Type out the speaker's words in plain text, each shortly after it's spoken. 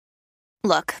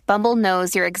Look, Bumble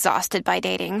knows you're exhausted by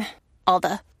dating. All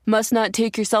the must not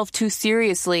take yourself too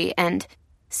seriously and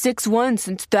 6'1"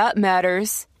 since that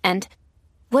matters. And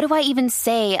what do I even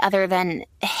say other than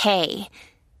hey?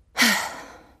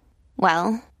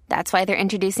 Well, that's why they're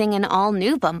introducing an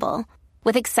all-new Bumble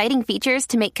with exciting features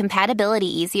to make compatibility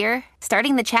easier,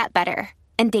 starting the chat better,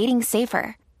 and dating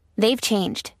safer. They've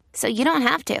changed, so you don't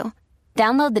have to.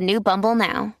 Download the new Bumble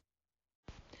now.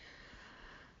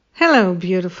 Hello,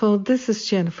 beautiful. This is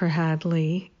Jennifer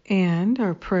Hadley, and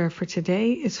our prayer for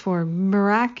today is for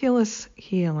miraculous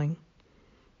healing.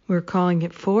 We're calling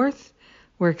it forth,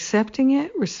 we're accepting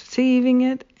it, receiving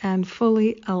it, and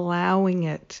fully allowing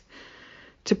it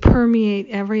to permeate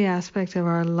every aspect of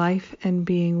our life and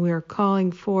being. We are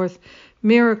calling forth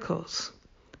miracles.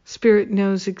 Spirit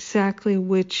knows exactly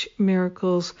which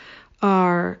miracles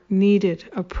are needed,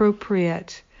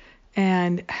 appropriate,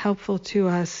 and helpful to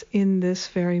us in this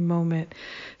very moment.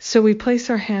 So we place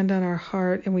our hand on our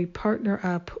heart and we partner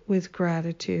up with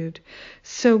gratitude.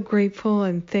 So grateful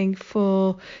and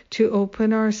thankful to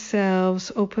open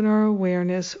ourselves, open our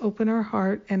awareness, open our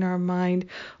heart and our mind,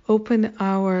 open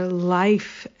our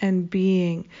life and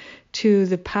being to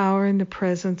the power and the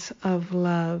presence of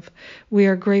love. We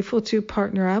are grateful to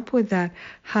partner up with that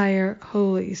higher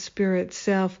Holy Spirit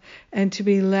self and to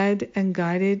be led and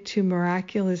guided to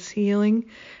miraculous healing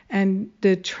and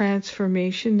the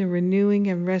transformation, the renewing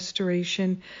and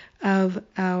restoration of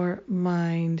our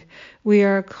mind. We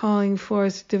are calling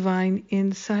forth divine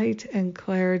insight and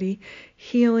clarity,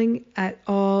 healing at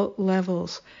all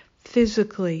levels,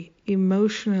 physically,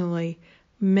 emotionally,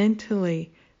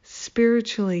 mentally,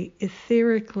 spiritually,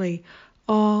 etherically,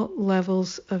 all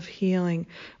levels of healing.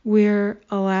 We're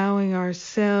allowing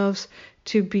ourselves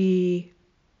to be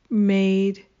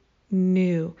made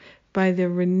new by the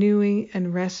renewing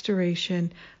and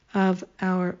restoration of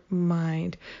our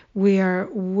mind. We are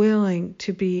willing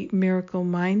to be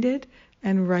miracle-minded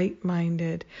and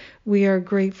right-minded. We are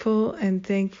grateful and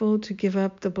thankful to give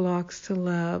up the blocks to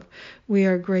love. We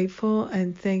are grateful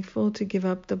and thankful to give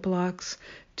up the blocks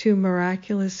to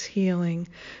miraculous healing.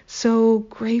 So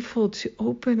grateful to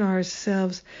open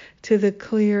ourselves to the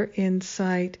clear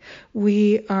insight.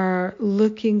 We are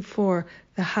looking for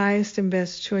the highest and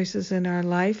best choices in our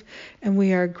life, and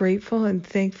we are grateful and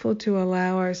thankful to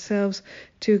allow ourselves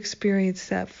to experience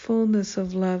that fullness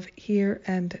of love here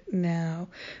and now.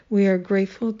 We are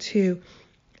grateful to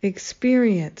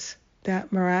experience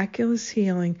that miraculous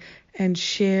healing and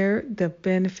share the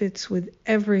benefits with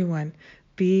everyone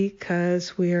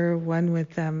because we are one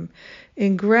with them.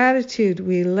 In gratitude,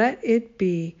 we let it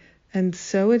be, and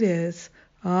so it is.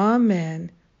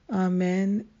 Amen.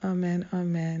 Amen. Amen.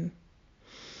 Amen.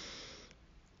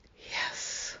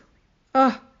 Yes.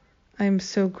 I'm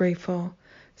so grateful.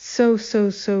 So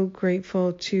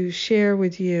grateful to share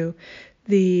with you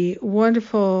the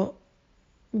wonderful,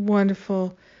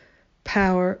 wonderful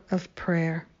power of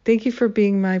prayer. Thank you for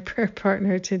being my prayer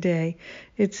partner today.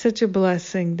 It's such a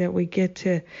blessing that we get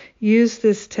to use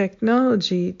this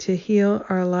technology to heal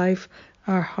our life,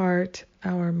 our heart,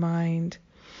 our mind.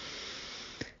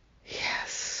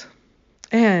 Yes.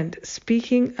 And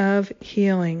speaking of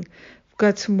healing, I've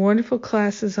got some wonderful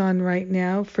classes on right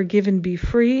now. Forgive and Be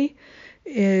Free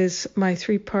is my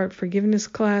 3-part forgiveness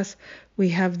class. We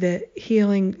have the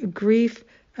Healing Grief,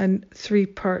 a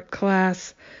 3-part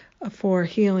class for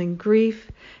healing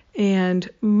grief, and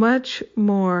much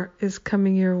more is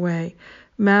coming your way.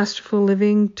 Masterful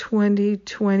Living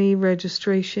 2020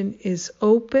 registration is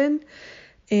open,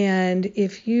 and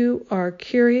if you are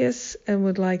curious and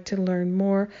would like to learn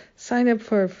more, sign up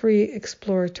for a free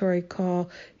exploratory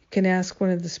call. You can ask one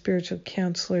of the spiritual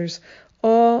counselors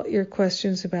all your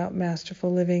questions about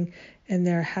Masterful Living, and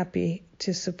they're happy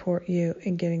to support you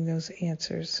in getting those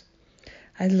answers.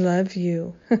 I love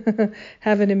you.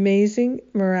 Have an amazing,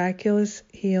 miraculous,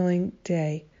 healing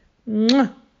day.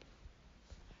 Mwah!